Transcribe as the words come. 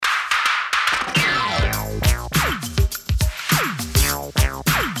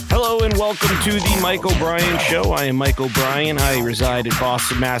welcome to the Mike O'Brien Show. I am Mike O'Brien. I reside in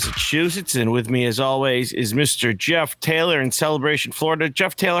Boston, Massachusetts, and with me, as always, is Mr. Jeff Taylor in Celebration, Florida.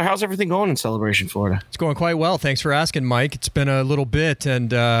 Jeff Taylor, how's everything going in Celebration, Florida? It's going quite well. Thanks for asking, Mike. It's been a little bit,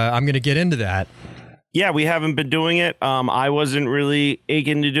 and I'm going to get into that. Yeah, we haven't been doing it. I wasn't really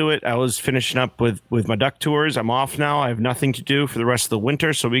aching to do it. I was finishing up with my duck tours. I'm off now. I have nothing to do for the rest of the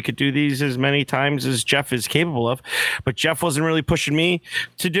winter, so we could do these as many times as Jeff is capable of. But Jeff wasn't really pushing me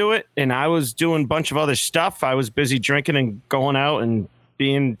to do it, and I was doing a bunch of other stuff. I was busy drinking and going out and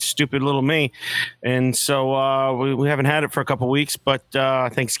being stupid little me. And so we haven't had it for a couple weeks, but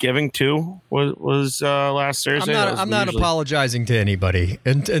Thanksgiving too was last Thursday. I'm not apologizing to anybody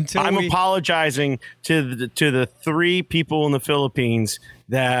until I'm apologizing to the three people in the Philippines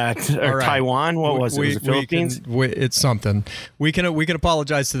that are right. Taiwan. What was it? Was it Philippines? It's something. We can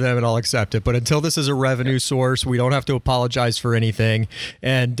apologize to them and I'll accept it. But until this is a revenue source, we don't have to apologize for anything.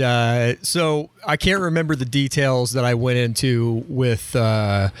 And so I can't remember the details that I went into with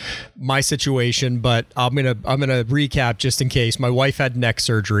my situation, but I'm gonna recap just in case. My wife had neck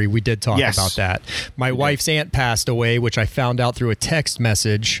surgery. We did talk about that. My wife's aunt passed away, which I found out through a text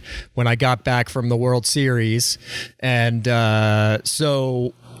message when I got back from the World Series, and so.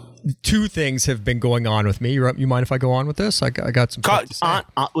 Two things have been going on with me. You mind if I go on with this? I got some stuff to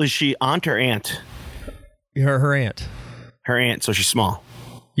say. Was she aunt or aunt? Her aunt. Her aunt, so she's small.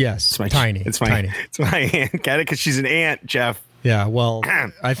 Yes, tiny. Tiny. It's my aunt. Got it? Because she's an aunt, Jeff. Yeah, well,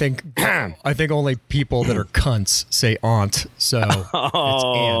 I think only people that are cunts say aunt, so it's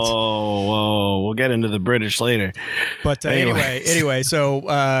aunt. Oh, we'll get into the British later. But anyway, so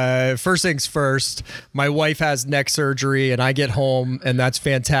first things first, my wife has neck surgery, and I get home, and that's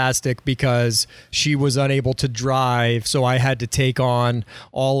fantastic because she was unable to drive, so I had to take on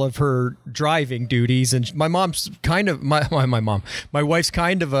all of her driving duties. And my mom's kind of my wife's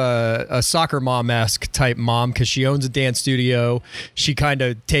kind of a soccer mom-esque type mom because she owns a dance studio. She kind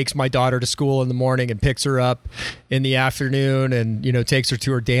of takes my daughter to school in the morning and picks her up in the afternoon and, takes her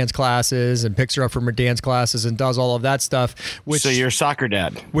to her dance classes and picks her up from her dance classes and does all of that stuff. So you're a soccer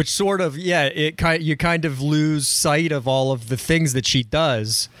dad. Which sort of, you kind of lose sight of all of the things that she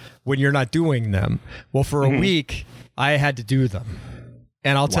does when you're not doing them. Well, for a week, I had to do them.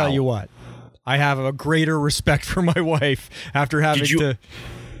 And I'll tell you what, I have a greater respect for my wife after having to...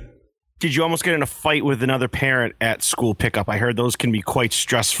 Did you almost get in a fight with another parent at school pickup? I heard those can be quite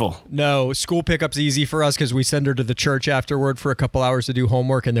stressful. No, school pickup's easy for us because we send her to the church afterward for a couple hours to do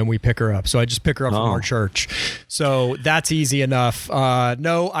homework, and then we pick her up. So I just pick her up from our church. So that's easy enough.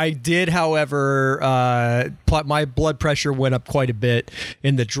 No, I did, however, my blood pressure went up quite a bit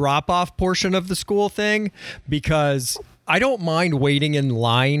in the drop-off portion of the school thing because... I don't mind waiting in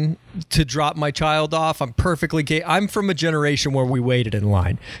line to drop my child off. I'm from a generation where we waited in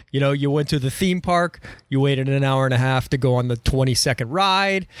line. You went to the theme park, you waited an hour and a half to go on the 20-second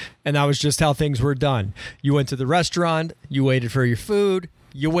ride, and that was just how things were done. You went to the restaurant, you waited for your food,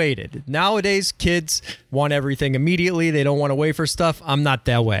 you waited. Nowadays, kids want everything immediately. They don't want to wait for stuff. I'm not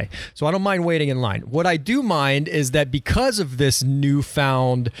that way. So I don't mind waiting in line. What I do mind is that because of this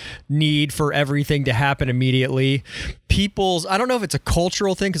newfound need for everything to happen immediately, I don't know if it's a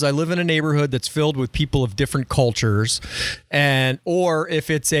cultural thing because I live in a neighborhood that's filled with people of different cultures, or if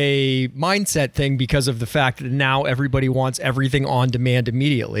it's a mindset thing because of the fact that now everybody wants everything on demand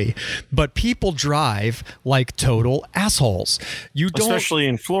immediately. But people drive like total assholes. Especially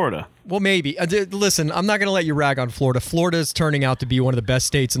in Florida. Well, maybe. Listen, I'm not going to let you rag on Florida. Florida is turning out to be one of the best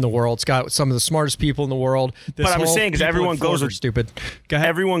states in the world. It's got some of the smartest people in the world. But I'm saying because everyone goes with stupid. Go ahead.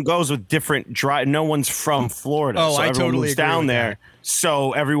 Everyone goes with different drive. No one's from Florida. Oh, so I totally agree down with there. That.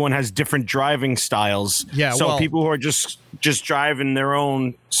 So everyone has different driving styles. Yeah. So people who are just driving their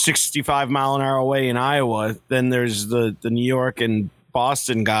own 65 mile an hour way in Iowa, then there's the New York and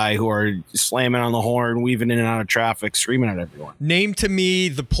Boston guy who are slamming on the horn, weaving in and out of traffic, screaming at everyone. Name to me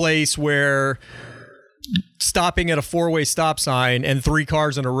the place where stopping at a four-way stop sign and three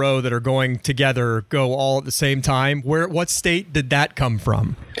cars in a row that are going together go all at the same time. What state did that come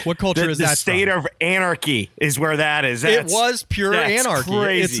from? What culture is that from? The state of anarchy is where that is. It was pure anarchy.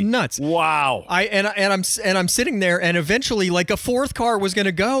 Crazy. It's nuts. Wow. I'm sitting there, and eventually, like, a fourth car was going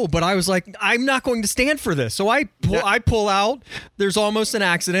to go, but I was like, I'm not going to stand for this. So I pull out. There's almost an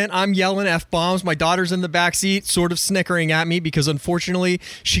accident. I'm yelling F-bombs. My daughter's in the back seat, sort of snickering at me because unfortunately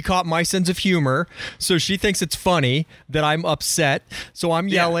she caught my sense of humor. So she thinks it's funny that I'm upset. So I'm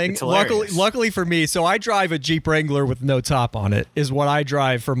yelling. Luckily for me, so I drive a Jeep Wrangler with no top on it, is what I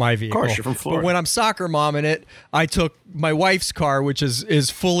drive for my vehicle. Of course, you're from Florida. But when I'm soccer momming it, I took my wife's car, which is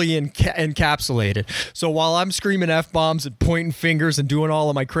fully encapsulated. So while I'm screaming F-bombs and pointing fingers and doing all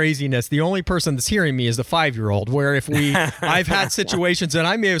of my craziness, the only person that's hearing me is the 5-year-old, where I've had situations, and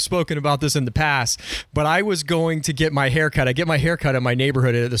I may have spoken about this in the past, but I was going to get my haircut. I get my haircut in my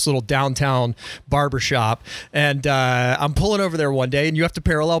neighborhood at this little downtown barbershop, and I'm pulling over there one day, and you have to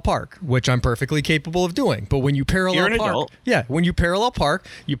parallel park, which I'm perfectly capable of doing. But when you parallel park, when you parallel park,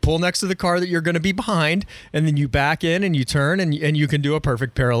 you pull next to the car that you're going to be behind, and then you back in and you turn, and you can do a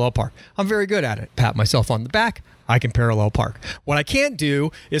perfect parallel park. I'm very good at it. Pat myself on the back. I can parallel park. What I can't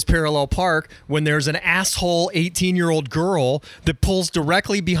do is parallel park when there's an asshole 18-year-old girl that pulls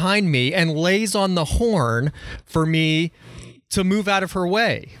directly behind me and lays on the horn for me to move out of her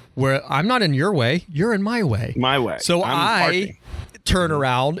way. Where I'm not in your way, you're in my way. My way. So I turn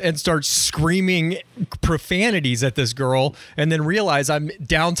around and start screaming profanities at this girl, and then realize I'm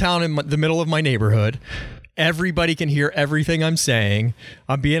downtown in the middle of my neighborhood. Everybody can hear everything I'm saying.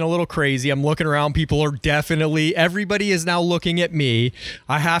 I'm being a little crazy. I'm looking around. People are everybody is now looking at me.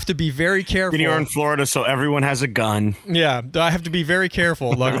 I have to be very careful. And you're in Florida, so everyone has a gun. Yeah, I have to be very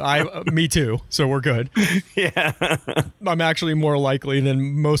careful. Me too, so we're good. Yeah. I'm actually more likely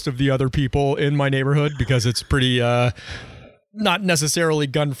than most of the other people in my neighborhood because it's pretty... not necessarily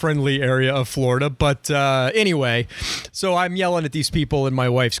gun-friendly area of Florida, but anyway, so I'm yelling at these people in my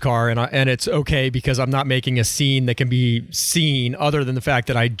wife's car, and it's okay because I'm not making a scene that can be seen other than the fact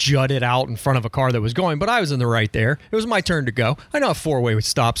that I jutted out in front of a car that was going, but I was in the right there. It was my turn to go. I know how four-way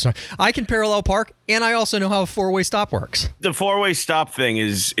stops. I can parallel park, and I also know how a four-way stop works. The four-way stop thing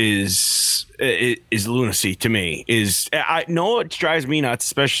is lunacy to me. I know it drives me nuts,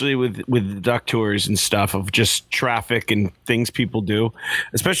 especially with duck tours and stuff of just traffic and things people do,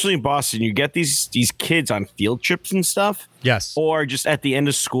 especially in Boston. You get these kids on field trips and stuff. Yes. Or just at the end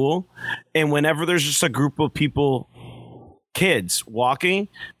of school. And whenever there's just a group of people, kids walking,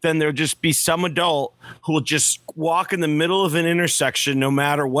 then there'll just be some adult who will just walk in the middle of an intersection no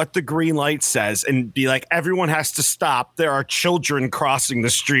matter what the green light says and be like, everyone has to stop. There are children crossing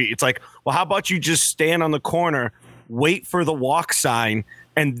the street. It's like, well, how about you just stand on the corner, wait for the walk sign,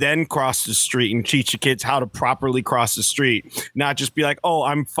 and then cross the street and teach the kids how to properly cross the street. Not just be like, oh,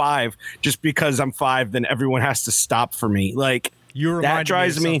 I'm 5. Just because I'm 5, then everyone has to stop for me. Like, that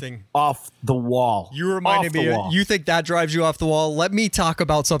drives me off the wall. You reminded me. You think that drives you off the wall? Let me talk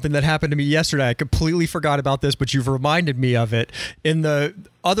about something that happened to me yesterday. I completely forgot about this, but you've reminded me of it. In the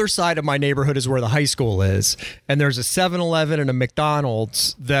other side of my neighborhood is where the high school is, and there's a 7-Eleven and a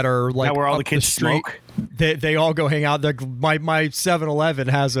McDonald's that are like where all the kids smoke. They all go hang out. My 7-Eleven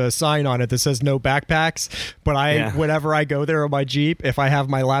has a sign on it that says no backpacks, but whenever I go there on my Jeep, if I have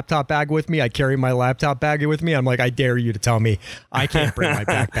my laptop bag with me, I carry my laptop bag with me. I'm like, I dare you to tell me I can't bring my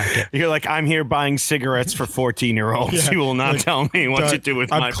backpack in. You're like, I'm here buying cigarettes for 14-year-olds. Yeah, you will not tell me what to do with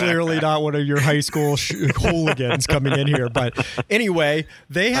my backpack. I'm clearly not one of your high school hooligans coming in here. But anyway,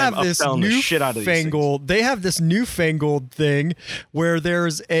 they have this newfangled thing where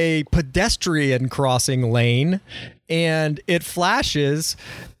there's a pedestrian crossing lane and it flashes,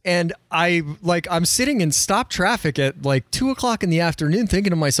 and I'm sitting in stop traffic at like 2:00 in the afternoon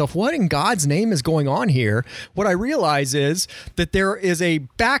thinking to myself, what in God's name is going on here? What I realize is that there is a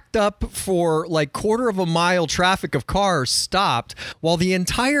backed up for like 1/4 of a mile traffic of cars stopped while the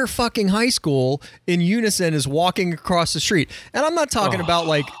entire fucking high school in unison is walking across the street. And I'm not talking about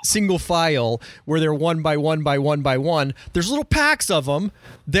like single file where they're one by one by one by one. There's little packs of them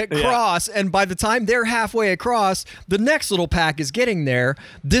that cross, and by the time they're halfway across, the next little pack is getting there.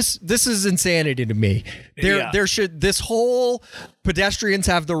 This is insanity to me. This whole pedestrians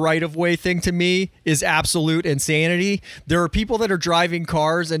have the right of way thing to me is absolute insanity. There are people that are driving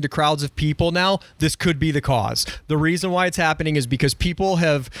cars into crowds of people now. This could be the cause. The reason why it's happening is because people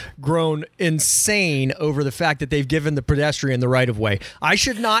have grown insane over the fact that they've given the pedestrian the right of way. I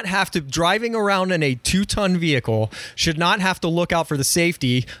should not have to, driving around in a 2-ton vehicle, should not have to look out for the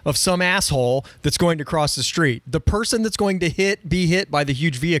safety of some asshole that's going to cross the street. The person that's going to be hit by the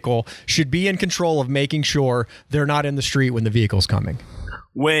huge vehicle should be in control of making sure they're not in the street when the vehicle's coming.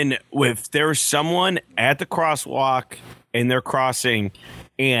 If there's someone at the crosswalk and they're crossing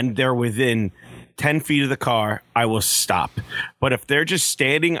and they're within 10 feet of the car, I will stop. But if they're just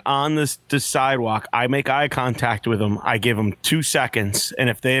standing on the sidewalk, I make eye contact with them. I give them 2 seconds. And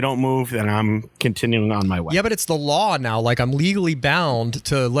if they don't move, then I'm continuing on my way. Yeah, but it's the law now. Like, I'm legally bound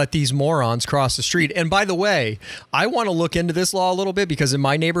to let these morons cross the street. And by the way, I want to look into this law a little bit because in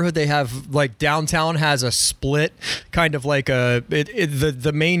my neighborhood, they have, like, downtown has a split, kind of like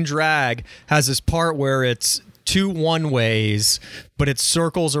the main drag has this part where it's two one ways, but it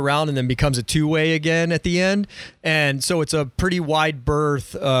circles around and then becomes a two-way again at the end. And so it's a pretty wide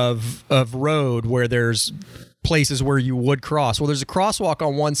berth of road where there's places where you would cross. Well, there's a crosswalk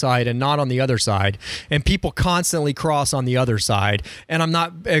on one side and not on the other side, and people constantly cross on the other side, and I'm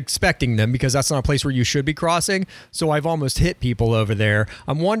not expecting them because that's not a place where you should be crossing. So I've almost hit people over there.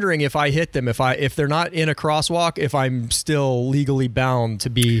 I'm wondering if I hit them, if they're not in a crosswalk, if I'm still legally bound to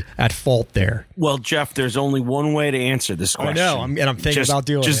be at fault there. Well, Jeff, there's only one way to answer this question. I know, and I'm thinking about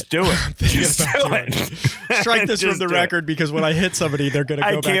doing it. Just do it. Just do it. Strike this from the record, because when I hit somebody, they're going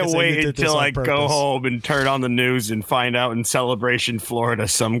to go back and say, I can't wait until I go go home and turn on the news and find out in Celebration, Florida,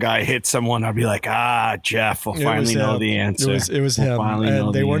 some guy hit someone. I'll be like, Jeff, we'll finally know the answer. It was him.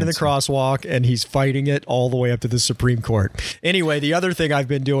 And they weren't in the crosswalk, and he's fighting it all the way up to the Supreme Court. Anyway, the other thing I've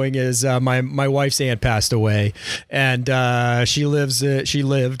been doing is my wife's aunt passed away, and she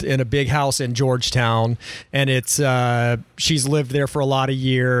lived in a big house in Georgetown, and she's lived there for a lot of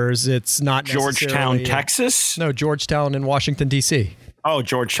years. It's not Georgetown, Texas? No, Georgetown in Washington, D.C. Oh,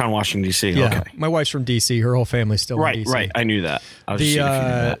 Georgetown, Washington, D.C. Yeah. Okay. My wife's from D.C. Her whole family's still in D.C. Right. I knew that. I was just seeing if you knew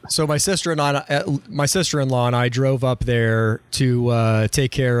that. So my sister-in-law and I drove up there to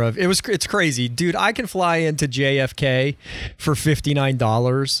take care of. It's crazy, dude. I can fly into JFK for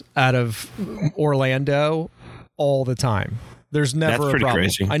 $59 out of Orlando all the time. There's never a problem.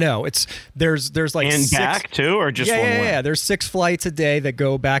 Crazy. I know. There's like and six, back too, or just one way? Yeah. There's 6 flights a day that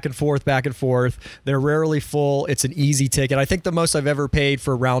go back and forth. They're rarely full. It's an easy ticket. I think the most I've ever paid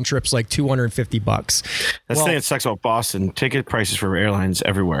for round trips like $250. That's the thing that sucks about Boston. Ticket prices for airlines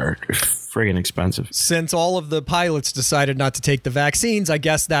everywhere are friggin' expensive. Since all of the pilots decided not to take the vaccines, I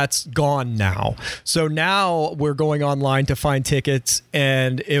guess that's gone now. So now we're going online to find tickets,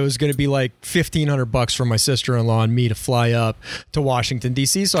 and it was going to be like $1,500 for my sister-in-law and me to fly up to Washington,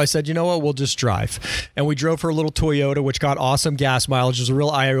 D.C. So I said, you know what, we'll just drive. And we drove her a little Toyota, which got awesome gas mileage. It was a real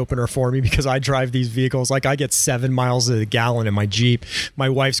eye-opener for me because I drive these vehicles. Like I get 7 miles a gallon in my Jeep. My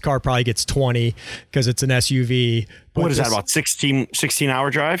wife's car probably gets 20 because it's an SUV. What is that, about 16-hour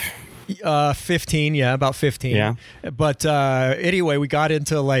drive? 15, yeah, about 15. Yeah. But anyway, we got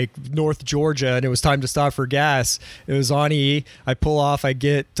into like North Georgia, and it was time to stop for gas. It was on E. I pull off. I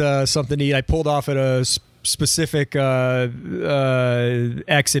get something to eat. I pulled off at a specific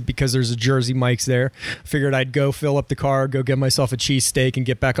exit because there's a Jersey Mike's there. Figured I'd go fill up the car, go get myself a cheesesteak, and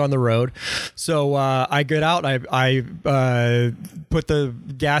get back on the road. So I get out. I put the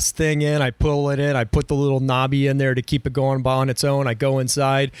gas thing in. I pull it in. I put the little knobby in there to keep it going on its own. I go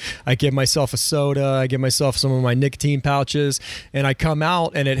inside. I give myself a soda. I give myself some of my nicotine pouches, and I come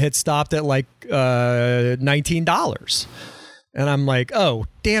out, and it had stopped at like $19. And I'm like, oh,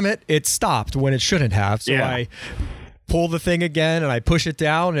 damn it, it stopped when it shouldn't have. So I pull the thing again, and I push it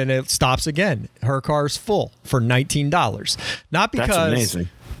down, and it stops again. Her car's full for $19. Not because... That's amazing.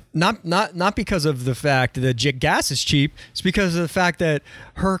 Not because of the fact that gas is cheap. It's because of the fact that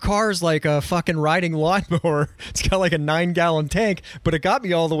her car's like a fucking riding lawnmower. It's got like a 9-gallon tank, but it got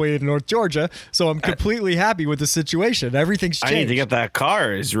me all the way to North Georgia, so I'm completely happy with the situation. Everything's changed. I need to get that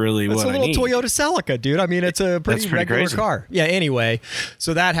car. Is really what I need. It's a little Toyota Celica, dude. I mean, it's a pretty regular car. Yeah. Anyway,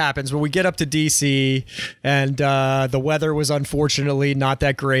 so that happens when we get up to DC, and the weather was unfortunately not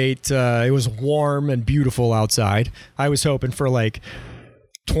that great. It was warm and beautiful outside. I was hoping for like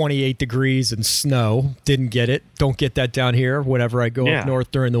 28 degrees and snow. Didn't get it. Don't get that down here whenever I go up north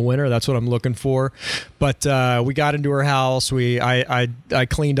during the winter. That's what I'm looking for. But we got into her house. I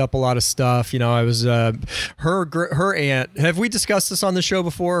cleaned up a lot of stuff. You know, I was her aunt. Have we discussed this on the show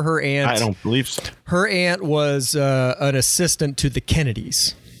before? Her aunt. I don't believe so. Her aunt was an assistant to the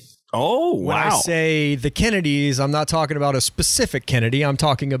Kennedys. Oh, wow. When I say the Kennedys, I'm not talking about a specific Kennedy. I'm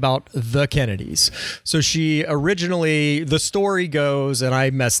talking about the Kennedys. So she originally, the story goes, and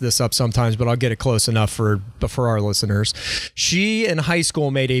I mess this up sometimes, but I'll get it close enough for our listeners. She, in high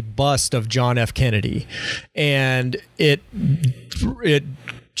school, made a bust of John F. Kennedy, and it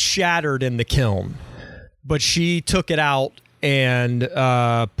shattered in the kiln. But she took it out and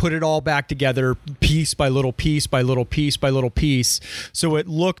put it all back together piece by little piece by little piece by little piece. So it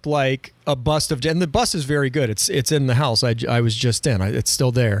looked like a bust of, and the bust is very good. It's in the house I was just in. It's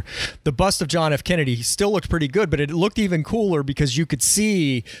still there. The bust of John F. Kennedy still looked pretty good, but it looked even cooler because you could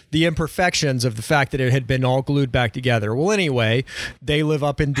see the imperfections of the fact that it had been all glued back together. Well, anyway, they live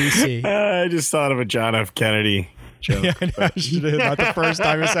up in D.C. I just thought of a John F. Kennedy joke. Yeah, I know, she did. Not the first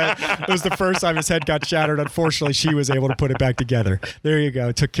time it was the first time his head got shattered. Unfortunately, she was able to put it back together. There you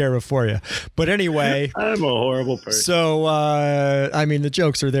go. Took care of it for you. But anyway, I'm a horrible person. So I mean, the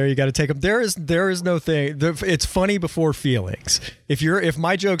jokes are there. You got to take them. There is no thing. It's funny before feelings. If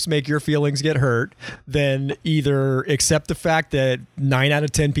my jokes make your feelings get hurt, then either accept the fact that 9 out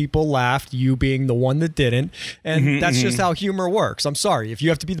of 10 people laughed, you being the one that didn't, and that's just how humor works. I'm sorry. If you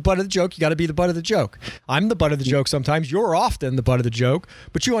have to be the butt of the joke, you got to be the butt of the joke. I'm the butt of the joke sometimes. You're often the butt of the joke,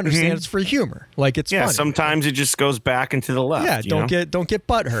 but you understand it's for humor. Like, it's funny. Sometimes it just goes back and to the left. Yeah, don't get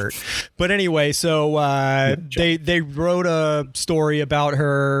butt hurt. But anyway, so they wrote a story about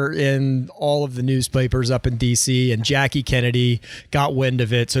her in all of the newspapers up in DC, and Jackie Kennedy got wind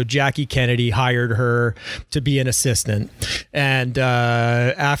of it. So Jackie Kennedy hired her to be an assistant. And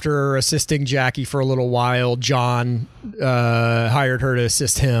after assisting Jackie for a little while, John hired her to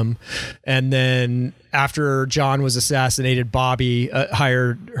assist him. And then after John was assassinated, Bobby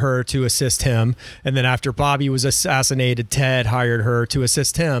hired her to assist him. And then after Bobby was assassinated, Ted hired her to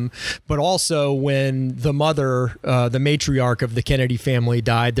assist him. But also when the mother, the matriarch of the Kennedy family,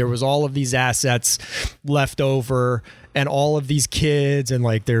 died, there was all of these assets left over and all of these kids, and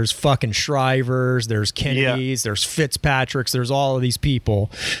like there's fucking Shrivers, there's Kennedys, there's Fitzpatricks, there's all of these people,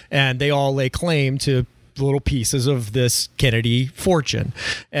 and they all lay claim to little pieces of this Kennedy fortune.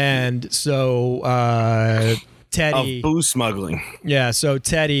 And so Teddy of booze smuggling. Yeah, so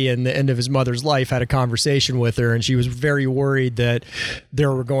Teddy, in the end of his mother's life, had a conversation with her, and she was very worried that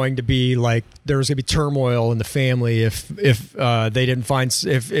there was going to be turmoil in the family if they didn't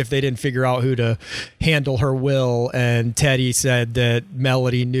figure out who to handle her will. And Teddy said that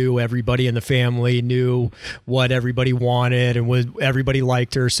Melody knew everybody in the family, knew what everybody wanted, and everybody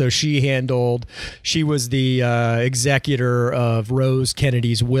liked her. So she was the executor of Rose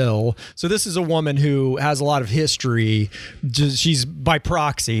Kennedy's will. So this is a woman who has a lot of history. She's by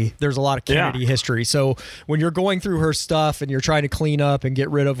proxy. There's a lot of Kennedy history. So when you're going through her stuff and you're trying to clean up and get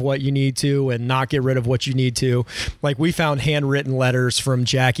rid of what you need to and not get rid of what you need to, like we found handwritten letters from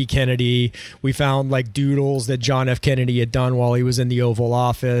Jackie Kennedy. We found like doodles that John F. Kennedy had done while he was in the Oval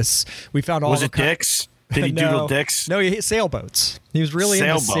Office. We found all. Was it dicks? Did he doodle dicks? No, he hit sailboats. He was really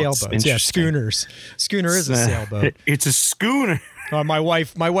into sailboats. Yeah, schooners. Schooner is a sailboat. It's a schooner. My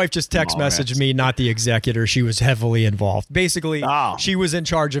wife just text messaged me, not the executor. She was heavily involved. Basically, she was in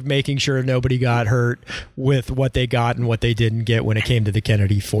charge of making sure nobody got hurt with what they got and what they didn't get when it came to the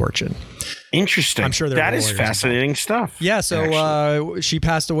Kennedy fortune. Interesting. I'm sure that is fascinating stuff. Yeah, so she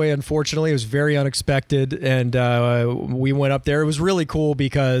passed away, unfortunately. It was very unexpected, and we went up there. It was really cool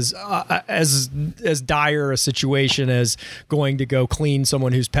because as dire a situation as going to go clean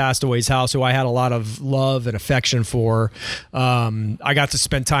someone who's passed away's house, who I had a lot of love and affection for, I got to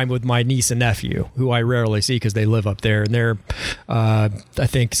spend time with my niece and nephew, who I rarely see because they live up there, and they're, I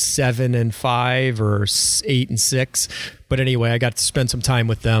think, 7 and 5 or 8 and 6. But anyway, I got to spend some time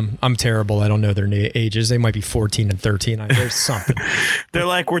with them. I'm terrible. I don't know their ages. They might be 14 and 13. There's something. They're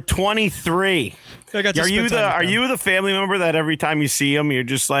like, we're 23. Are you the family member that every time you see them, you're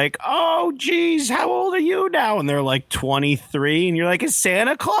just like, oh, geez, how old are you now? And they're like 23. And you're like, is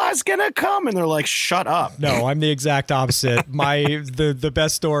Santa Claus going to come? And they're like, shut up. No, I'm the exact opposite. The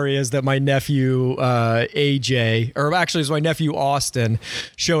best story is that my nephew, AJ, or actually it was my nephew, Austin,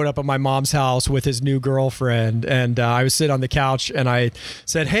 showed up at my mom's house with his new girlfriend. And I was sitting on the couch and I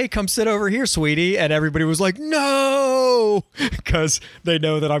said, hey, come sit over here, sweetie. And everybody was like, no, because they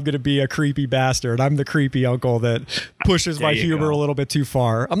know that I'm going to be a creepy bastard. I'm the creepy uncle that pushes my humor a little bit too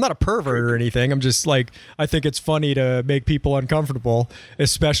far. I'm not a pervert or anything. I'm just like, I think it's funny to make people uncomfortable,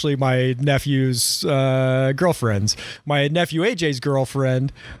 especially my nephew's girlfriends. My nephew AJ's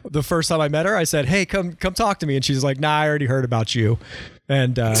girlfriend, the first time I met her, I said, hey, come talk to me. And she's like, nah, I already heard about you.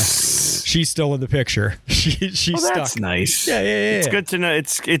 And she's still in the picture. She's stuck. That's nice. Yeah. It's good to know.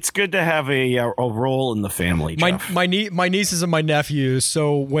 It's good to have a role in the family. Jeff. My nieces and my nephews.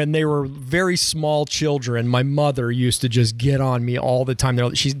 So when they were very small children, my mother used to just get on me all the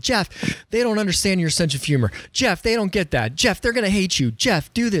time. She's Jeff. They don't understand your sense of humor. Jeff, they don't get that. Jeff, they're gonna hate you.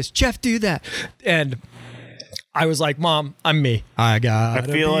 Jeff, do this. Jeff, do that. And I was like, Mom, I'm me. I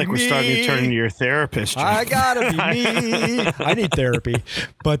feel like we're starting to turn into your therapist. Jeff. I gotta be me. I need therapy.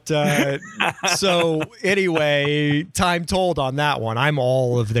 But so anyway, time told on that one. I'm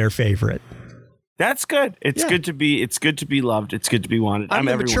all of their favorite. That's good. It's good to be loved. It's good to be wanted. I'm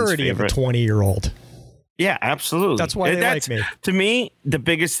the maturity favorite. Of a 20-year-old. Yeah, absolutely. That's why they like me. To me, the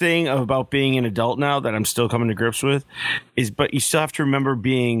biggest thing about being an adult now that I'm still coming to grips with is, but you still have to remember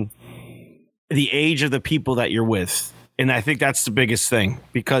being the age of the people that you're with. And I think that's the biggest thing,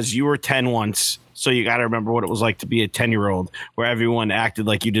 because you were 10 once. So you got to remember what it was like to be a 10-year-old where everyone acted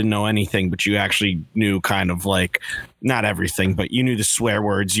like you didn't know anything, but you actually knew kind of like not everything, but you knew the swear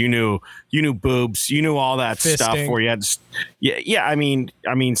words, you knew boobs, you knew all that stuff where you had, yeah. I mean,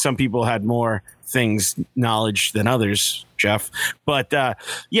 some people had more things knowledge than others, Jeff, but the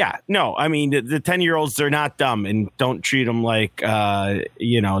 10-year-olds, they're not dumb, and don't treat them like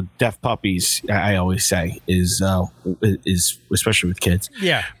deaf puppies. I always say is especially with kids.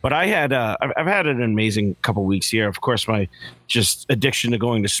 Yeah, but I've had an amazing couple weeks here. Of course, my just addiction to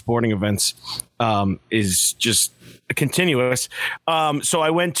going to sporting events is just continuous. So I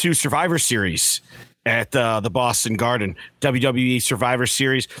went to Survivor Series at the Boston Garden, WWE Survivor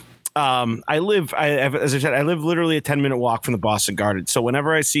Series. As I said, I live literally a 10-minute walk from the Boston Garden. So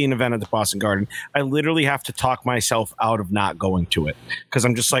whenever I see an event at the Boston Garden, I literally have to talk myself out of not going to it because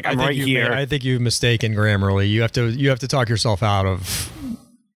I'm just like, I'm right here. I think you've mistaken Grammarly. You have to talk yourself out of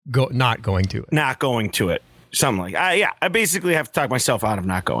not going to it. Not going to it. Something like I basically have to talk myself out of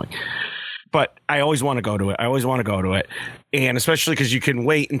not going. But I always want to go to it. And especially because you can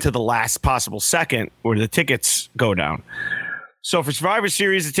wait until the last possible second where the tickets go down. So for Survivor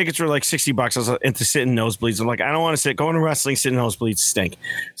Series, the tickets were like $60. I was into sitting nosebleeds. I'm like, I don't want to sit. Going to wrestling, sitting nosebleeds stink.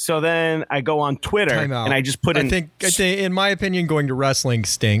 So then I go on Twitter and I just put in. I think, in my opinion, going to wrestling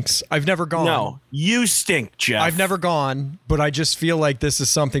stinks. I've never gone. No, you stink, Jeff. I've never gone, but I just feel like this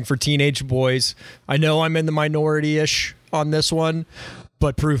is something for teenage boys. I know I'm in the minority-ish on this one,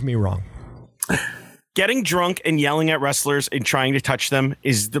 but prove me wrong. Getting drunk and yelling at wrestlers and trying to touch them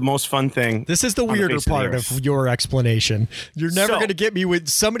is the most fun thing. This is the weirder part of your explanation. You're never going to get me with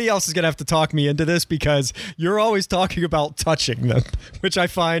somebody else is going to have to talk me into this because you're always talking about touching them, which I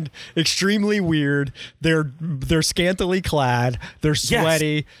find extremely weird. They're scantily clad. They're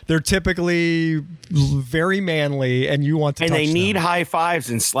sweaty. Yes. They're typically very manly, and you want to touch them. And they need high fives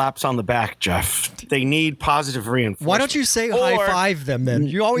and slaps on the back, Jeff. They need positive reinforcement. Why don't you say high five them then?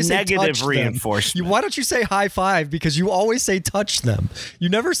 You always say negative reinforcement. Why don't you say high five? Because you always say touch them. You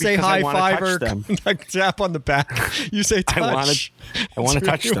never say high five or like tap on the back. You say touch. I want to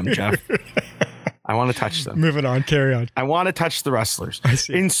touch them, Jeff. I want to touch them. Moving on, carry on. I want to touch the wrestlers. I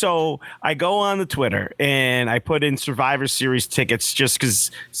see. And so I go on the Twitter and I put in Survivor Series tickets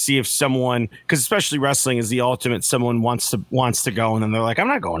just see if someone, because especially wrestling is the ultimate, someone wants to go and then they're like, I'm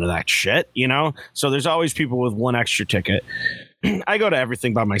not going to that shit, So there's always people with one extra ticket. I go to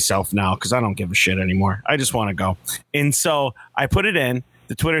everything by myself now because I don't give a shit anymore. I just want to go. And so I put it in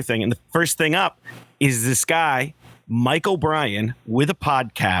the Twitter thing. And the first thing up is this guy, Mike O'Brien, with a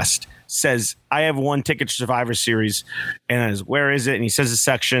podcast, says, I have one ticket to Survivor Series. And I says, where is it? And he says a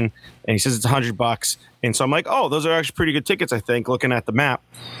section and he says it's $100. And so I'm like, oh, those are actually pretty good tickets, I think, looking at the map.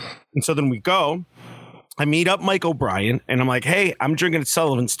 And so then we go. I meet up Mike O'Brien and I'm like, hey, I'm drinking at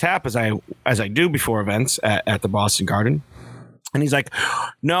Sullivan's Tap as I do before events at the Boston Garden. And he's like,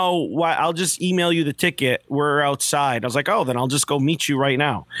 no, I'll just email you the ticket. We're outside. I was like, oh, then I'll just go meet you right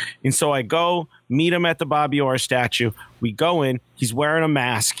now. And so I go meet him at the Bobby Orr statue. We go in. He's wearing a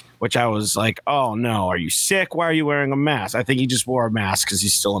mask, which I was like, oh, no, are you sick? Why are you wearing a mask? I think he just wore a mask because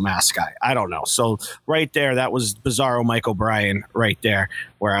he's still a mask guy. I don't know. So right there, that was Bizarro Mike O'Brien right there,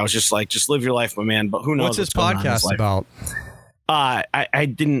 where I was just like, just live your life, my man. But who knows what's his podcast about? I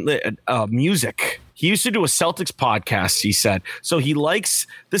didn't music. He used to do a Celtics podcast, he said. So he likes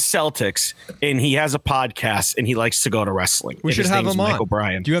the Celtics and he has a podcast and he likes to go to wrestling. We should have him on. Mike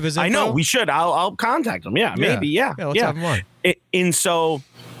O'Brien. Do you have his info? I know, we should. I'll contact him. Yeah, maybe. Yeah. Let's have him on. And so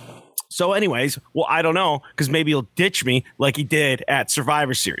anyways, well, I don't know, because maybe he'll ditch me like he did at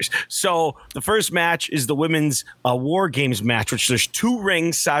Survivor Series. So the first match is the women's War Games match, which there's two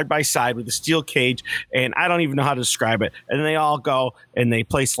rings side by side with a steel cage, and I don't even know how to describe it. And they all go and they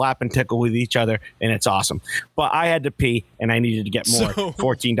play slap and tickle with each other, and it's awesome. But I had to pee, and I needed to get more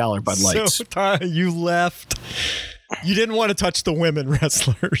 $14 Bud Lights. So you left. You didn't want to touch the women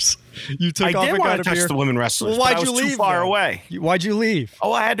wrestlers. You took off and got a beer. I did want to touch the women wrestlers, well, but I was too far away. Why'd you leave?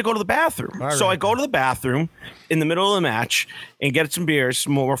 Oh, I had to go to the bathroom. Right. So I go to the bathroom in the middle of the match and get some beers,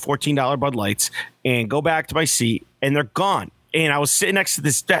 some more $14 Bud Lights, and go back to my seat, and they're gone. And I was sitting next to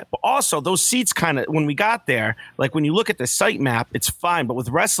this step. But also, those seats kind of, when we got there, like when you look at the site map, it's fine. But with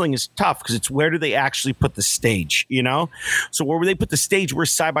wrestling, it's tough because it's where do they actually put the stage, So where they put the stage, we're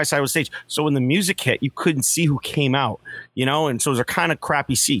side by side with the stage. So when the music hit, you couldn't see who came out, And so those are kind of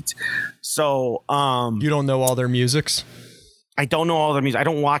crappy seats. So you don't know all their musics? I don't know all their music. I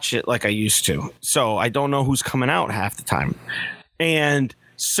don't watch it like I used to. So I don't know who's coming out half the time. And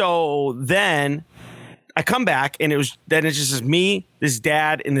so then I come back and it's just me, this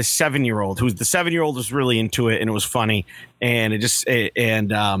dad, and this 7-year-old. The 7-year-old was really into it and it was funny, and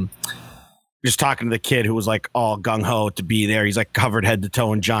just talking to the kid who was like all gung ho to be there. He's like covered head to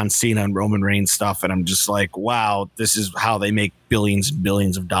toe in John Cena and Roman Reigns stuff. And I'm just like, wow, this is how they make billions and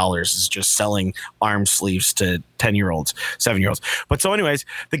billions of dollars, is just selling arm sleeves to 10-year-olds, 7-year-olds. But so anyways,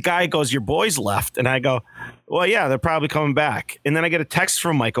 the guy goes, your boys left. And I go, well, yeah, they're probably coming back. And then I get a text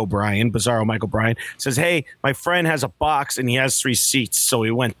from Mike O'Brien, Bizarro Mike O'Brien, says, hey, my friend has a box and he has 3 seats. So we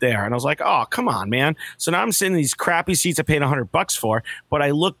went there. And I was like, oh, come on, man. So now I'm sitting in these crappy seats I paid $100 for, but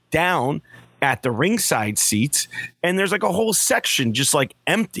I look down at the ringside seats and there's like a whole section just like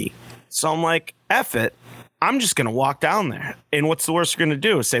empty. So I'm like, F it. I'm just going to walk down there. And what's the worst you're going to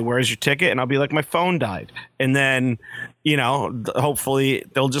do is say, where's your ticket? And I'll be like, my phone died. And then, hopefully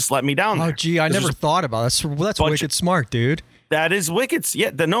they'll just let me down there. Oh, gee, I never thought about that. That's wicked smart, dude. That is wicked. Yeah,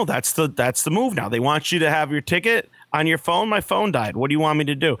 that's the move now. They want you to have your ticket on your phone. My phone died. What do you want me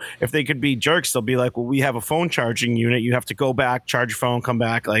to do? If they could be jerks, they'll be like, well, we have a phone charging unit. You have to go back, charge your phone, come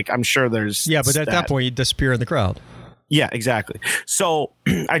back. Like, I'm sure there's... Yeah, but at that point, you disappear in the crowd. Yeah, exactly. So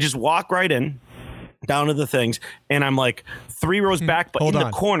I just walk right in, down to the things, and I'm like 3 rows back, but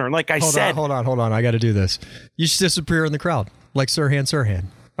the corner, like I said. Hold on. I got to do this. You just disappear in the crowd, like Sirhan.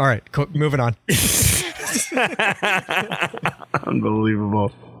 All right, moving on.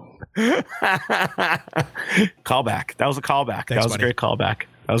 Unbelievable. Callback. That was a callback. Thanks, that was buddy. A great callback.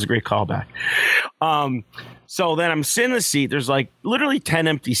 That was a great callback. So then I'm sitting in the seat. There's like literally 10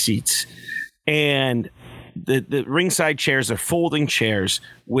 empty seats. And the ringside chairs are folding chairs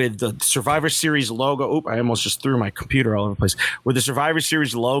with the Survivor Series logo. Oop, I almost just threw my computer all over the place. With the Survivor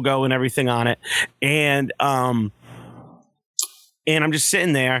Series logo and everything on it. And I'm just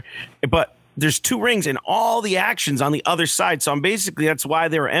sitting there. But there's 2 rings and all the action's on the other side. So that's why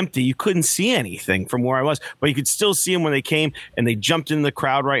they were empty. You couldn't see anything from where I was, but you could still see them when they came and they jumped in the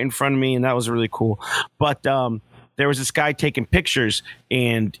crowd right in front of me. And that was really cool. But there was this guy taking pictures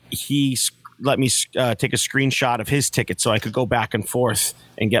and he let me take a screenshot of his ticket so I could go back and forth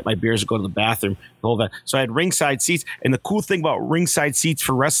and get my beers and go to the bathroom. All that. So I had ringside seats. And the cool thing about ringside seats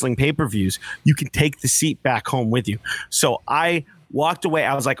for wrestling pay-per-views, you can take the seat back home with you. So I walked away.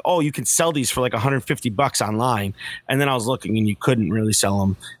 I was like, oh, you can sell these for like $150 online. And then I was looking and you couldn't really sell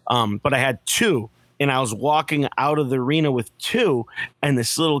them. But I had 2 and I was walking out of the arena with 2 and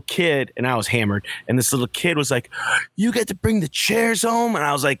this little kid, and I was hammered. And this little kid was like, you get to bring the chairs home? And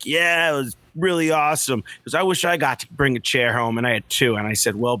I was like, yeah, it was really awesome. Because I wish I got to bring a chair home. And I had 2. And I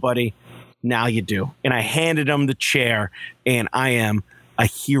said, well, buddy, now you do. And I handed him the chair and I am a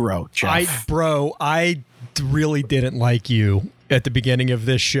hero, Jeff. I really didn't like you at the beginning of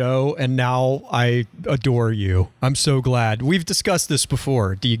this show, and now I adore you. I'm so glad. We've discussed this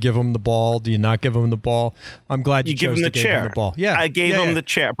before. Do you give him the ball? Do you not give him the ball? I'm glad you chose give him to give him the ball. Yeah, I gave him the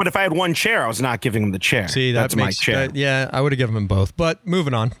chair. But if I had 1 chair, I was not giving him the chair. See, that's my chair. I would have given him both. But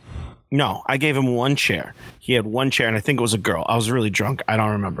moving on. No, I gave him 1 chair. He had 1 chair, and I think it was a girl. I was really drunk. I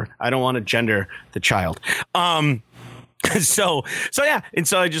don't remember. I don't want to gender the child. So yeah, and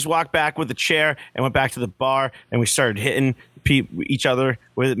so I just walked back with the chair and went back to the bar, and we started hitting each other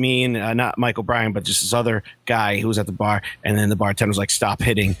with me and not Mike O'Brien, but just this other guy who was at the bar. And then the bartender was like, stop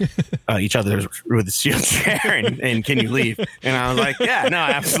hitting each other with the steel chair and can you leave? And I was like, yeah, no,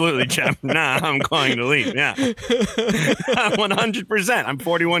 absolutely, Jeff. No, I'm going to leave. Yeah, 100%. I'm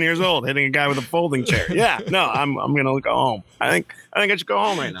 41 years old hitting a guy with a folding chair. Yeah, no, I'm going to go home. I think I should go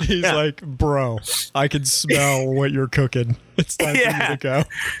home right now. He's like, bro, I can smell what you're cooking. It's time for you to go.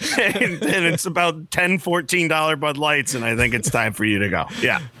 and it's about $10, $14 Bud Lights, and I think it's time for you to go.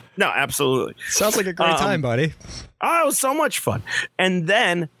 Yeah. No, absolutely. Sounds like a great time, buddy. Oh, it was so much fun. And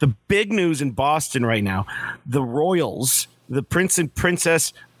then the big news in Boston right now, the Royals, the Prince and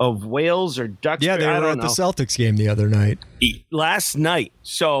Princess of Wales or Duxbury. Yeah, they were at the Celtics game the other night. Last night.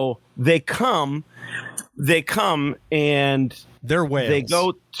 So they come and they're Wales. They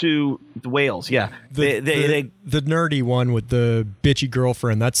go to the Wales, yeah. The nerdy one with the bitchy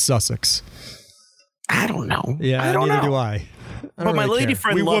girlfriend, that's Sussex. I don't know. Yeah, neither do I. But my lady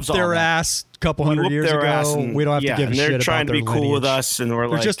friend loves whooped their ass a couple hundred years ago. We don't have to give a shit about their lineage. They're trying to be cool with us, and we're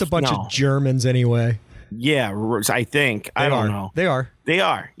like, they're just a bunch of Germans anyway. Yeah, I think. I don't know. They are.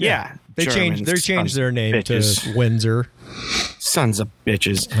 Yeah. They changed their name to Windsor. Sons of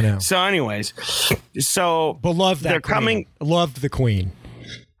bitches. I know. So, anyways, but loved that they're queen. Coming. Loved the queen.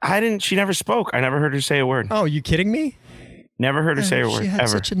 She never spoke. I never heard her say a word. Oh, you kidding me? Never heard her say a word She had ever.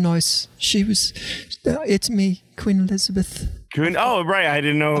 such a nice. She was. It's me, Queen Elizabeth. Oh, right. I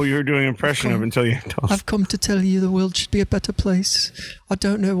didn't know you were doing an impression of until you told us. I've come to tell you the world should be a better place. I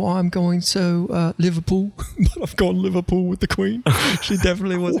don't know why I'm going so Liverpool, but I've gone Liverpool with the Queen. She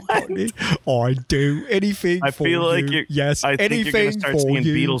definitely wasn't Cockney. I do anything I for feel like you. you're, Yes, I think you're going anything to start for singing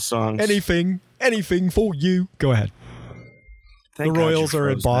you. Beatles songs. Anything for you. Go ahead. Thank The God Royals you are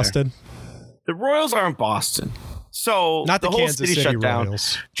in froze there. Boston. The Royals are in Boston. So Not the whole Kansas city City shut down.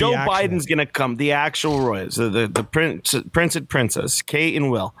 Royals. Joe The actual. Biden's going to come. The actual Royals, the prince and princess, Kate and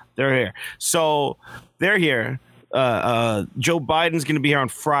Will. They're here. So they're here. Joe Biden's going to be here on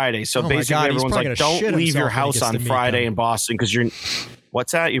Friday. So Oh my basically, God, he's everyone's probably like, gonna shit "Don't leave your himself when he house gets on to meet Friday them. in Boston because you're."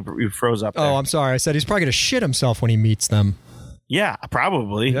 What's that? You froze up there. Oh, I'm sorry. I said he's probably going to shit himself when he meets them. Yeah,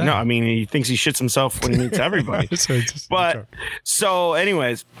 probably. Yeah. No, I mean he thinks he shits himself when he meets everybody. But so,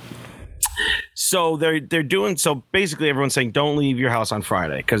 anyways. So they're doing so basically everyone's saying don't leave your house on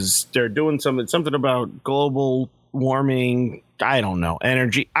Friday because they're doing something about global warming. I don't know,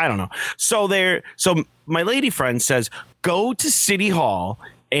 energy. I don't know. So my lady friend says go to City Hall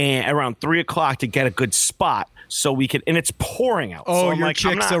and around 3:00 to get a good spot so we can. And it's pouring out. Oh, so I'm your like,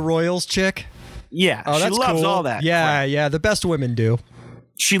 chick's a Royals chick? Yeah, Oh, she that's loves cool. all that. Yeah, crap. yeah. The best women do.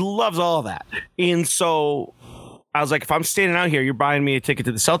 She loves all that. And so I was like, if I'm standing out here, you're buying me a ticket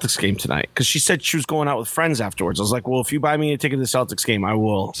to the Celtics game tonight. Because she said she was going out with friends afterwards. I was like, well, if you buy me a ticket to the Celtics game, I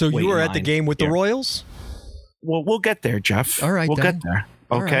will. So wait you were in at the line game with the here." Royals? Well, we'll get there, Jeff. All right, We'll then. get there.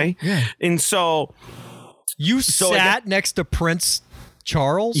 All Okay. right, yeah. And so. You So sat next to Prince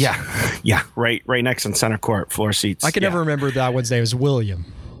Charles? Yeah. Yeah. Right next in center court, floor seats. I can never remember that one's name. It was William.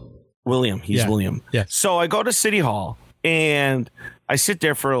 William. He's Yeah. William. Yeah. So I go to City Hall and I sit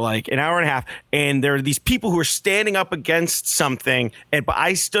there for like an hour and a half, and there are these people who are standing up against something, but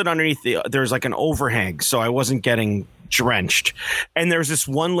I stood underneath there's like an overhang, so I wasn't getting drenched. And there's this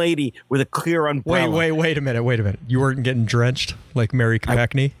one lady with a clear umbrella. Wait a minute. You weren't getting drenched like Mary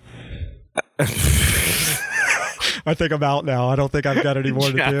Kopechne? I think I'm out now. I don't think I've got any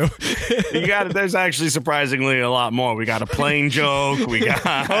more to do. You got it. There's actually surprisingly a lot more. We got a plane joke. We got.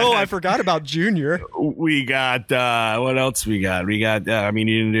 Oh, I forgot about Junior. We got what else? We got. We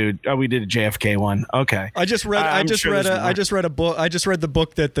didn't do. Oh, we did a JFK one. Okay. I just read. I just read a book. I just read the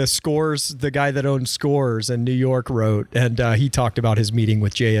book that the guy that owned Scores in New York wrote, and he talked about his meeting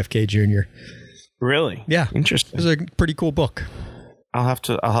with JFK Jr. Really? Yeah. Interesting. It was a pretty cool book. I'll have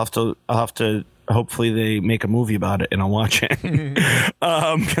to. Hopefully they make a movie about it and I'll watch it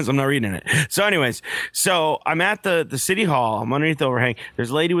because I'm not reading it. So anyways, I'm at the City Hall. I'm underneath the overhang. There's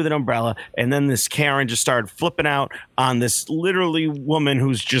a lady with an umbrella. And then this Karen just started flipping out on this literally woman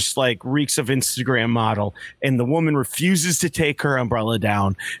who's just like reeks of Instagram model. And the woman refuses to take her umbrella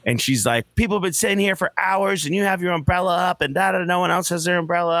down. And she's like, people have been sitting here for hours and you have your umbrella up and no one else has their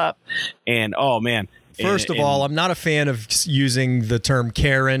umbrella up. And oh man. First of all, I'm not a fan of using the term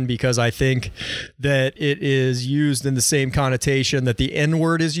Karen because I think that it is used in the same connotation that the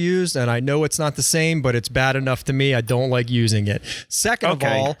N-word is used. And I know it's not the same, but it's bad enough to me. I don't like using it. Second of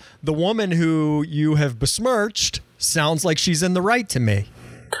all, the woman who you have besmirched sounds like she's in the right to me.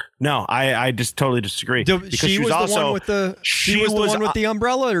 No, I just totally disagree. Because she was the one with the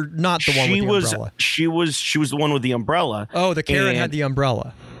umbrella, or not the one with the umbrella? She was the one with the umbrella. Oh, the Karen had the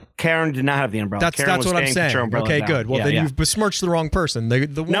umbrella. Karen did not have the umbrella. That's what I'm saying. Okay, good. Well, then you've besmirched the wrong person. The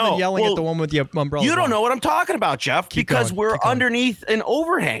woman yelling at the woman with the umbrella. You don't know what I'm talking about, Jeff, because we're underneath an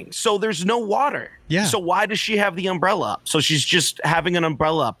overhang, so there's no water. Yeah. So why does she have the umbrella up? So she's just having an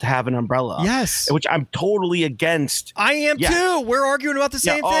umbrella up to have an umbrella up. Yes. Which I'm totally against. I am too. We're arguing about the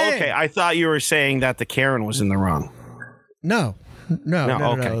same thing. Oh, okay. I thought you were saying that the Karen was in the wrong. No. No.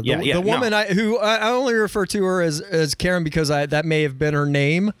 The woman I only refer to her as Karen because that may have been her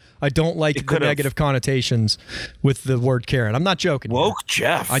name. I don't like the negative connotations with the word Karen. I'm not joking. Woke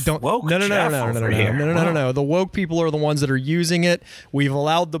Jeff. I don't. Woke No. Jeff The woke people are the ones that are using it. We've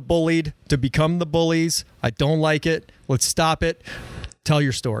allowed the bullied to become the bullies. I don't like it. Let's stop it. Tell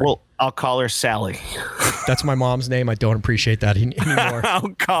your story. Well, I'll call her Sally. That's my mom's name. I don't appreciate that anymore. I'll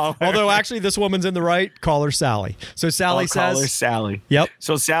call her. Although actually this woman's in the right. Call her Sally. So Sally says. Call her Sally. Yep.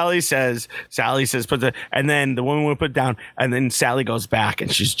 So Sally says, and then the woman would put it down, and then Sally goes back,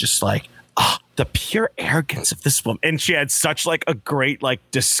 and she's just like, the pure arrogance of this woman. And she had such like a great, like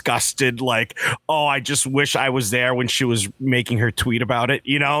disgusted, like, oh, I just wish I was there when she was making her tweet about it.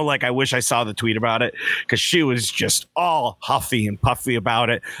 You know, like I wish I saw the tweet about it because she was just all huffy and puffy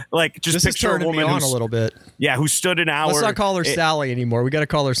about it. Like just this picture is a turning woman me on a little bit. Yeah, who stood an hour. Let's not call her Sally anymore. We got to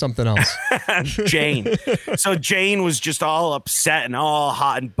call her something else. Jane. So Jane was just all upset and all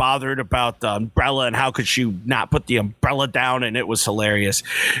hot and bothered about the umbrella and how could she not put the umbrella down, and it was hilarious.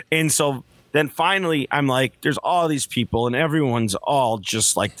 And so then finally I'm like, there's all these people and everyone's all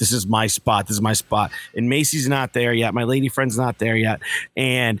just like, this is my spot. This is my spot. And Macy's not there yet. My lady friend's not there yet.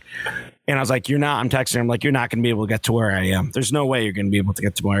 And I was like, I'm texting her. I'm like, you're not going to be able to get to where I am. There's no way you're going to be able to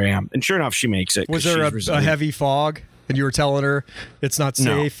get to where I am. And sure enough, she makes it. Was there a heavy fog and you were telling her it's not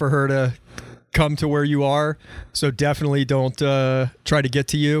safe for her to come to where you are? So definitely don't try to get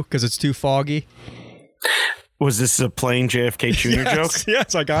to you because it's too foggy. Was this a plain JFK Jr. joke?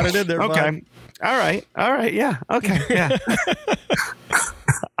 Yes, I got it in there. Okay. Bud. All right. Yeah. Okay. Yeah.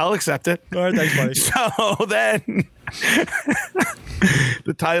 I'll accept it. All right. Thanks, buddy. So then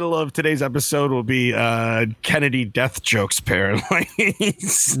the title of today's episode will be Kennedy death jokes, apparently.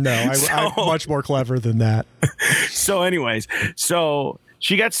 No, I'm much more clever than that. So anyways, so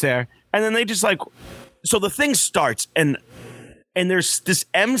she gets there and then they just like, so the thing starts and there's this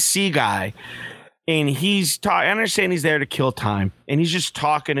MC guy. And he's talking. I understand he's there to kill time, and he's just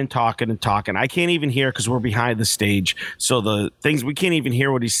talking and talking and talking. I can't even hear because we're behind the stage, so the things we can't even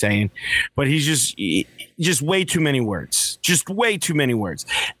hear what he's saying. But he's just way too many words, just way too many words.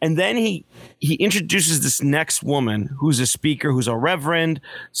 And then he introduces this next woman who's a speaker, who's a reverend,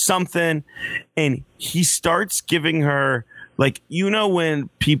 something, and he starts giving her like, you know, when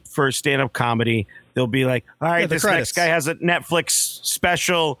people for stand-up comedy. They'll be like, all right, this next guy has a Netflix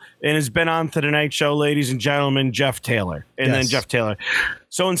special and has been on Tonight Show, ladies and gentlemen, Jeff Taylor. And then Jeff Taylor.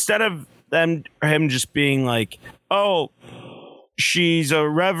 So instead of him just being like, oh, she's a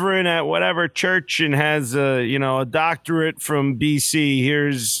reverend at whatever church and has a doctorate from BC.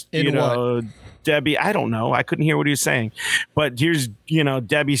 Here's, Debbie. I don't know. I couldn't hear what he was saying. But here's,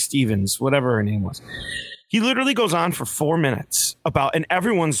 Debbie Stevens, whatever her name was. He literally goes on for 4 minutes and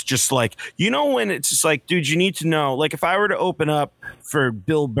everyone's just like, when it's just like, dude, you need to know, like if I were to open up for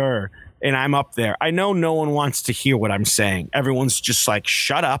Bill Burr and I'm up there, I know no one wants to hear what I'm saying. Everyone's just like,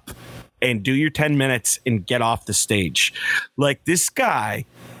 shut up and do your 10 minutes and get off the stage. Like this guy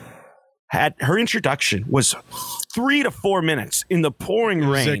her introduction was 3 to 4 minutes in the pouring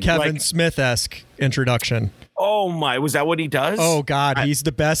rain. It was a Kevin Smith-esque introduction. Oh my! Was that what he does? Oh God, he's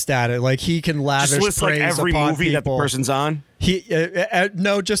the best at it. Like he can lavish just praise like every upon movie people. that the person's on.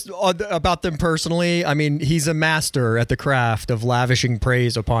 No, just about them personally. I mean, he's a master at the craft of lavishing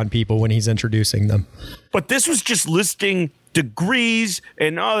praise upon people when he's introducing them. But this was just listing degrees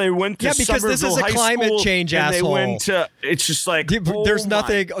and they went to because this is a climate change asshole. They went to. It's just like there's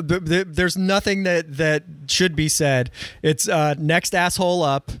nothing that should be said. It's next asshole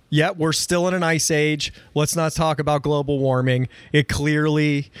up. Yeah, we're still in an ice age. Let's not talk about global warming. It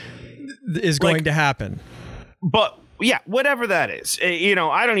clearly is going to happen. But yeah, whatever that is,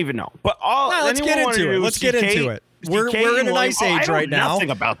 I don't even know. But let's get into it. We're in an ice age right now.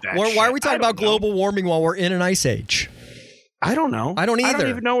 Nothing about that. Why are we talking about global warming while we're in an ice age? I don't know. I don't either. I don't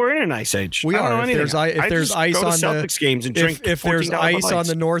even know we're in an ice age. We are. If there's ice on Celtics games and drink. If there's ice on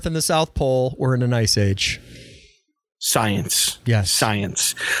the North and the South Pole, we're in an ice age. Science. Yes.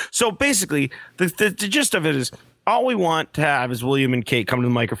 Science. So basically, the gist of it is all we want to have is William and Kate come to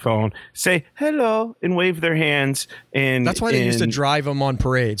the microphone, say hello, and wave their hands. And that's why they used to drive them on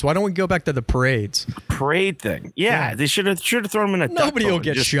parades. Why don't we go back to the parades? Parade thing. Yeah. They should have thrown them in a Nobody will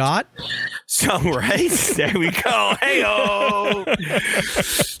get shot. So, right? There we go. Hey-o.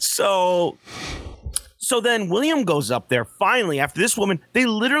 So then William goes up there finally after this woman. They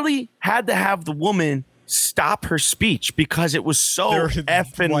literally had to have the woman stop her speech because it was so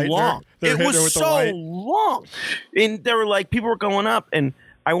effing long. It was so long. And there were like, people were going up and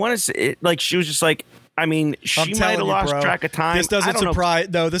I want to say she was just like, I mean, she might have lost track of time. This doesn't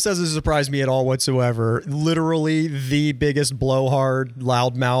surprise me at all whatsoever. Literally, the biggest blowhard,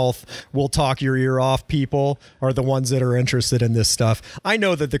 loudmouth, will talk your ear off people are the ones that are interested in this stuff. I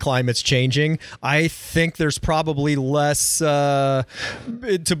know that the climate's changing. I think there's probably less to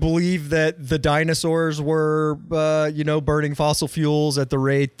believe that the dinosaurs were, burning fossil fuels at the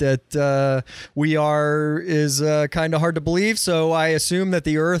rate that we are is kind of hard to believe. So I assume that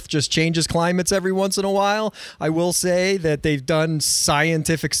the Earth just changes climates every once in in a while. I will say that they've done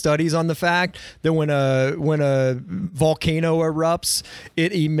scientific studies on the fact that when a volcano erupts,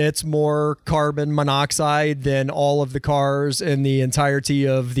 it emits more carbon monoxide than all of the cars in the entirety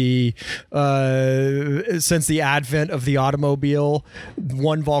of the since the advent of the automobile.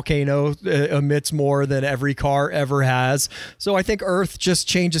 One volcano emits more than every car ever has. So I think Earth just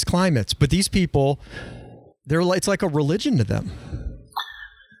changes climates, but these people, it's like a religion to them.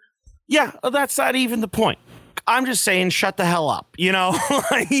 Yeah, that's not even the point. I'm just saying, shut the hell up.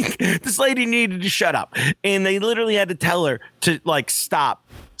 Like, this lady needed to shut up, and they literally had to tell her to stop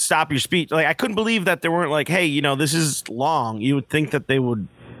your speech. Like, I couldn't believe that they weren't like, hey, this is long. You would think that they would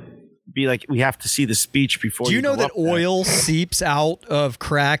be like, we have to see the speech before. Do you know that oil seeps out of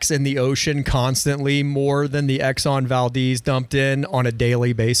cracks in the ocean constantly more than the Exxon Valdez dumped in on a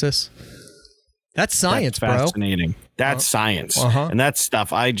daily basis? That's science, that's fascinating. That's science. And that's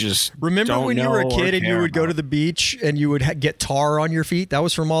stuff I just remember don't when you were a kid and you would go to the beach and you would get tar on your feet? That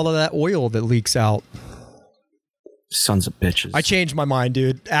was from all of that oil that leaks out. Sons of bitches. I changed my mind,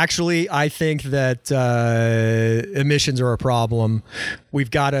 dude. Actually, I think that emissions are a problem.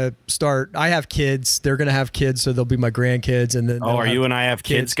 We've got to start. I have kids. They're going to have kids, so they'll be my grandkids. And then are you and I have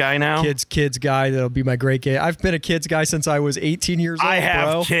kids guy now? Kids guy. That'll be my great kid. I've been a kids guy since I was 18 years old. I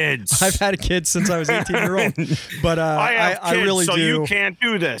have kids. I've had kids since I was 18-year-old. But I have kids, I really so do. You can't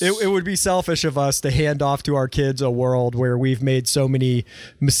do this. It would be selfish of us to hand off to our kids a world where we've made so many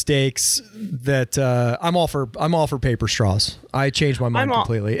mistakes that I'm all for paper straws. I changed my mind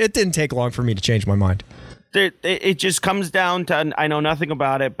completely. It didn't take long for me to change my mind. It just comes down to, I know nothing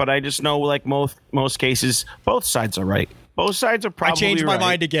about it, but I just know, like most cases, both sides are right. Both sides are probably right. I changed my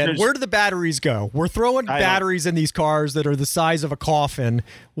mind again. Where do the batteries go? We're throwing batteries in these cars that are the size of a coffin.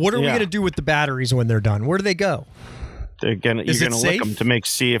 What are we going to do with the batteries when they're done? Where do they go? You're gonna lick them to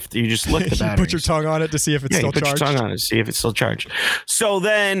see if you just lick the batteries. Put your tongue on it to see if it's still charged. Put your tongue on it to see if it's still charged. So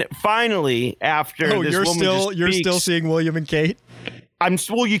then, finally, after this woman you're still seeing William and Kate.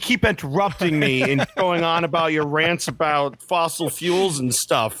 Well, you keep interrupting me and going on about your rants about fossil fuels and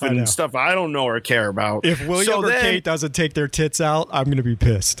stuff I don't know or care about. If William or Kate doesn't take their tits out, I'm going to be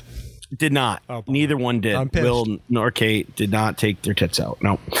pissed. Did not. Oh, neither one did. Will nor Kate did not take their tits out.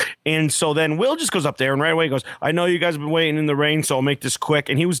 No. And so then Will just goes up there and right away goes, I know you guys have been waiting in the rain, so I'll make this quick.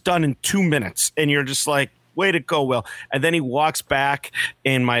 And he was done in 2 minutes. And you're just like, way to go, Will. And then he walks back,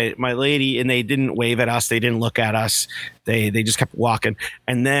 and my lady, and they didn't wave at us. They didn't look at us. They just kept walking.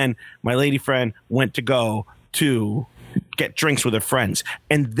 And then my lady friend went to go to get drinks with her friends.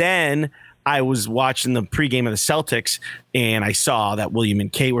 And then I was watching the pregame of the Celtics, and I saw that William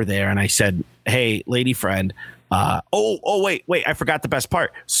and Kate were there, and I said, hey, lady friend, wait, I forgot the best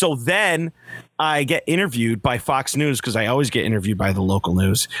part. So then I get interviewed by Fox News, because I always get interviewed by the local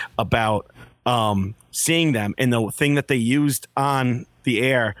news about seeing them. And the thing that they used on the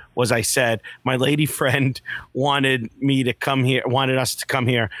air was, I said, my lady friend wanted us to come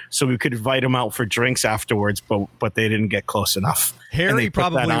here so we could invite them out for drinks afterwards, but they didn't get close enough. Harry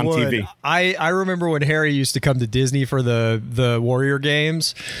probably would. TV. I remember when Harry used to come to Disney for the Warrior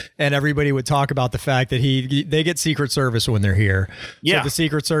games, and everybody would talk about the fact that they get Secret Service when they're here. Yeah. So the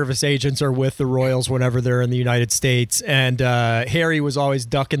Secret Service agents are with the Royals whenever they're in the United States, and Harry was always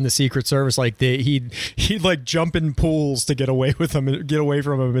ducking the Secret Service. Like he'd like jump in pools to get away from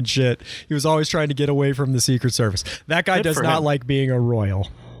him and shit. He was always trying to get away from the Secret Service. That guy does not like being a royal.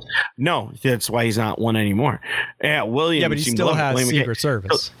 No, that's why he's not one anymore. Yeah, William. Yeah, but he still has Secret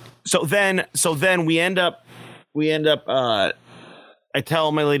Service. So then we end up. I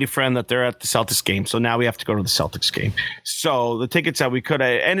tell my lady friend that they're at the Celtics game, so now we have to go to the Celtics game. So the tickets that we could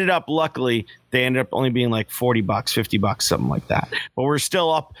have ended up, luckily, they ended up only being like $40, $50, something like that. But we're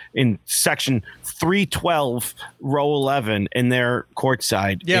still up in section 312, row 11, in their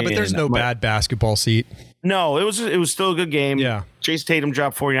courtside. Yeah, but there's no bad basketball seat. No, it was still a good game. Yeah. Jason Tatum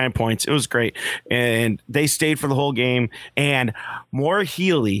dropped 49 points. It was great. And they stayed for the whole game. And Maura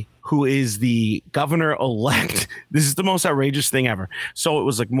Healey, who is the governor-elect, this is the most outrageous thing ever. So it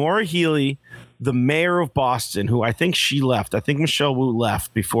was like Maura Healey, the mayor of Boston, who I think she left. I think Michelle Wu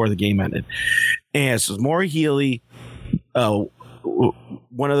left before the game ended. And so Maura Healey, one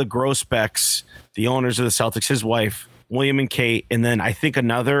of the Grosbecks, the owners of the Celtics, his wife, William and Kate, and then I think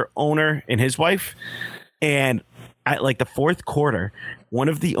another owner and his wife. And at like the fourth quarter, one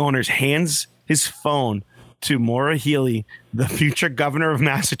of the owners hands his phone to Maura Healey, the future governor of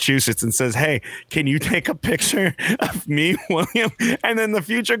Massachusetts, and says, "Hey, can you take a picture of me, William?" And then the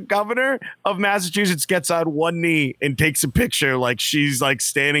future governor of Massachusetts gets on one knee and takes a picture, like she's like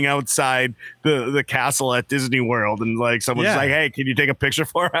standing outside the castle at Disney World, and like someone's like, "Hey, can you take a picture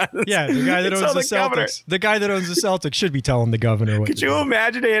for us?" Yeah, the guy that owns the Celtics. The guy that owns the Celtics should be telling the governor what. Could you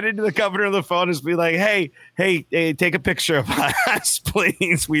imagine handing to the governor of the phone and be like, "Hey, take a picture of us,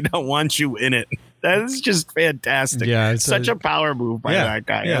 please. We don't want you in it." That is just fantastic. Yeah, it's such a power move by that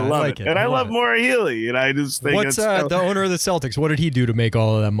guy. I love it. And I love Maura Healey. And I just think what's the owner of the Celtics? What did he do to make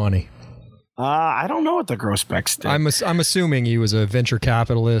all of that money? I don't know what the Grosbecks did. I'm assuming he was a venture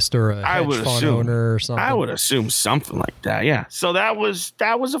capitalist or a hedge fund owner or something. I would assume something like that. Yeah. So that was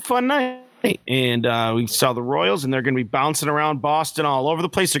a fun night. And we saw the Royals, and they're going to be bouncing around Boston all over the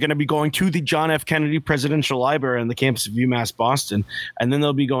place. They're going to be going to the John F. Kennedy Presidential Library on the campus of UMass Boston. And then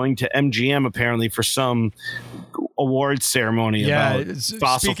they'll be going to MGM, apparently, for some awards ceremony about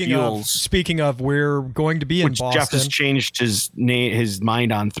fossil fuels. Speaking of, we're going to be in Boston. Jeff has changed his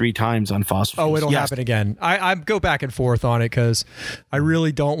mind on 3 times on fossil fuels. Oh, it'll happen again. I go back and forth on it because I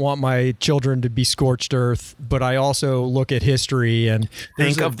really don't want my children to be scorched earth, but I also look at history and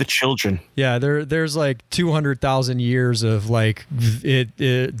think of the children. Yeah, there's like 200,000 years of like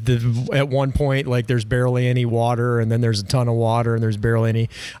at one point, like there's barely any water, and then there's a ton of water, and there's barely any.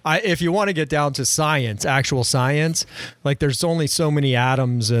 If you want to get down to science, actual science, like there's only so many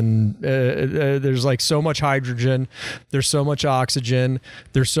atoms, and there's like so much hydrogen, there's so much oxygen,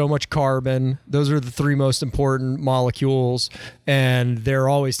 there's so much carbon. Those are the 3 most important molecules, and they're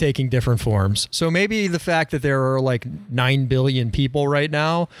always taking different forms. So maybe the fact that there are like 9 billion people right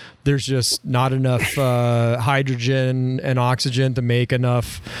now, there's just not enough hydrogen and oxygen to make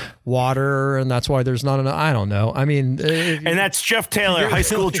enough water, and that's why there's not enough. I don't know. I mean, and that's Jeff Taylor, high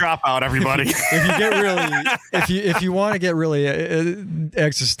school dropout. Everybody, if you want to get really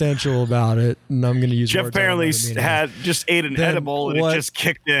existential about it, and I'm going to use Jeff apparently had just ate an edible and it just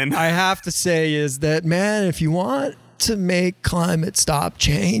kicked in. I have to say is that, man, if you want to make climate stop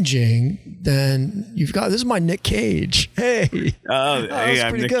changing, then you've got, this is my Nick Cage. Hey, that was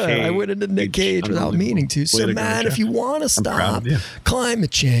pretty good. Cage. I went into Nick Cage without meaning to. So, man, if you want to stop climate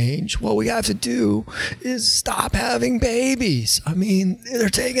change, what we have to do is stop having babies. I mean, they're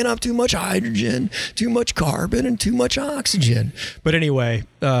taking up too much hydrogen, too much carbon, and too much oxygen. But anyway,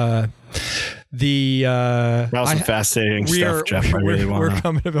 that was some fascinating stuff, Jeff.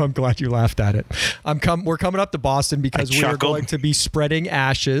 I'm glad you laughed at it. We're coming up to Boston because we are going to be spreading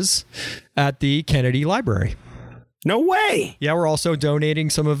ashes at the Kennedy Library. No way. Yeah, we're also donating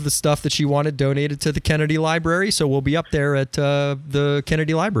some of the stuff that she wanted donated to the Kennedy Library. So we'll be up there at the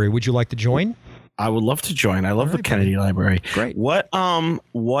Kennedy Library. Would you like to join? I would love to join. I love the Kennedy Library. Great. What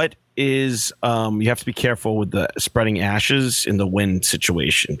is you have to be careful with the spreading ashes in the wind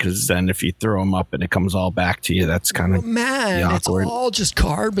situation, because then if you throw them up and it comes all back to you, that's kind of it's all just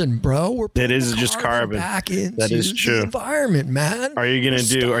carbon, bro. It is just carbon back into that is true. The environment, man. Are you gonna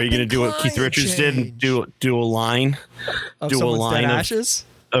do what Keith Richards did and do a line of dead ashes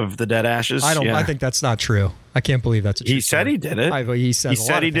of the dead ashes? I think that's not true. I can't believe that's a true He said story. he did it. He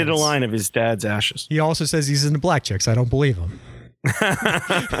said he did a line of his dad's ashes. He also says he's into black chicks. I don't believe him.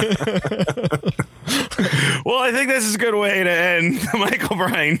 Well, I think this is a good way to end the Michael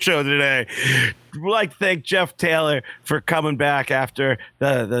Bryan show today. We'd like to thank Jeff Taylor for coming back after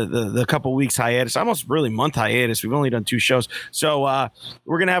the couple weeks hiatus, almost really month hiatus. We've only done 2 shows. So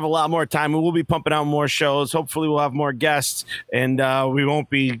we're going to have a lot more time, and we'll be pumping out more shows. Hopefully we'll have more guests, and we won't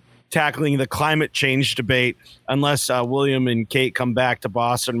be tackling the climate change debate unless William and Kate come back to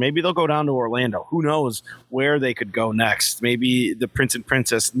Boston. Maybe they'll go down to Orlando. Who knows where they could go next? Maybe the Prince and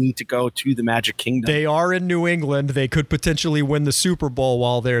Princess need to go to the Magic Kingdom. They are in New England. They could potentially win the Super Bowl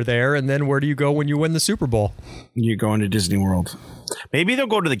while they're there. And then where do you go when you win the Super Bowl? You're going to Disney World. Maybe they'll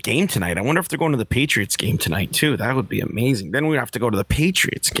go to the game tonight. I wonder if they're going to the Patriots game tonight, too. That would be amazing. Then we have to go to the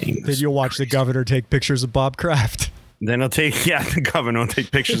Patriots game. Then you'll watch the governor take pictures of Bob Kraft. Then the governor will take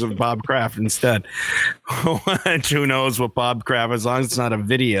pictures of Bob Kraft instead. Who knows what Bob Kraft, as long as it's not a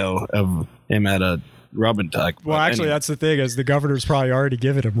video of him at a rub and tuck. Well, actually, that's the thing, is the governor's probably already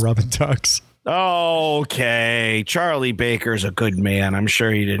given him rub and tucks. Okay. Charlie Baker's a good man. I'm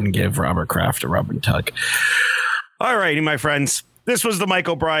sure he didn't give Robert Kraft a rub and tuck. All righty, my friends. This was the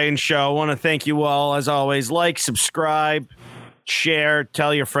Michael Bryan Show. I want to thank you all, as always. Like, subscribe, share,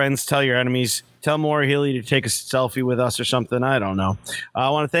 tell your friends, tell your enemies. Tell Maura Healey to take a selfie with us or something. I don't know.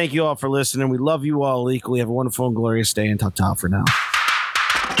 I want to thank you all for listening. We love you all equally. Have a wonderful and glorious day, and ta-ta for now.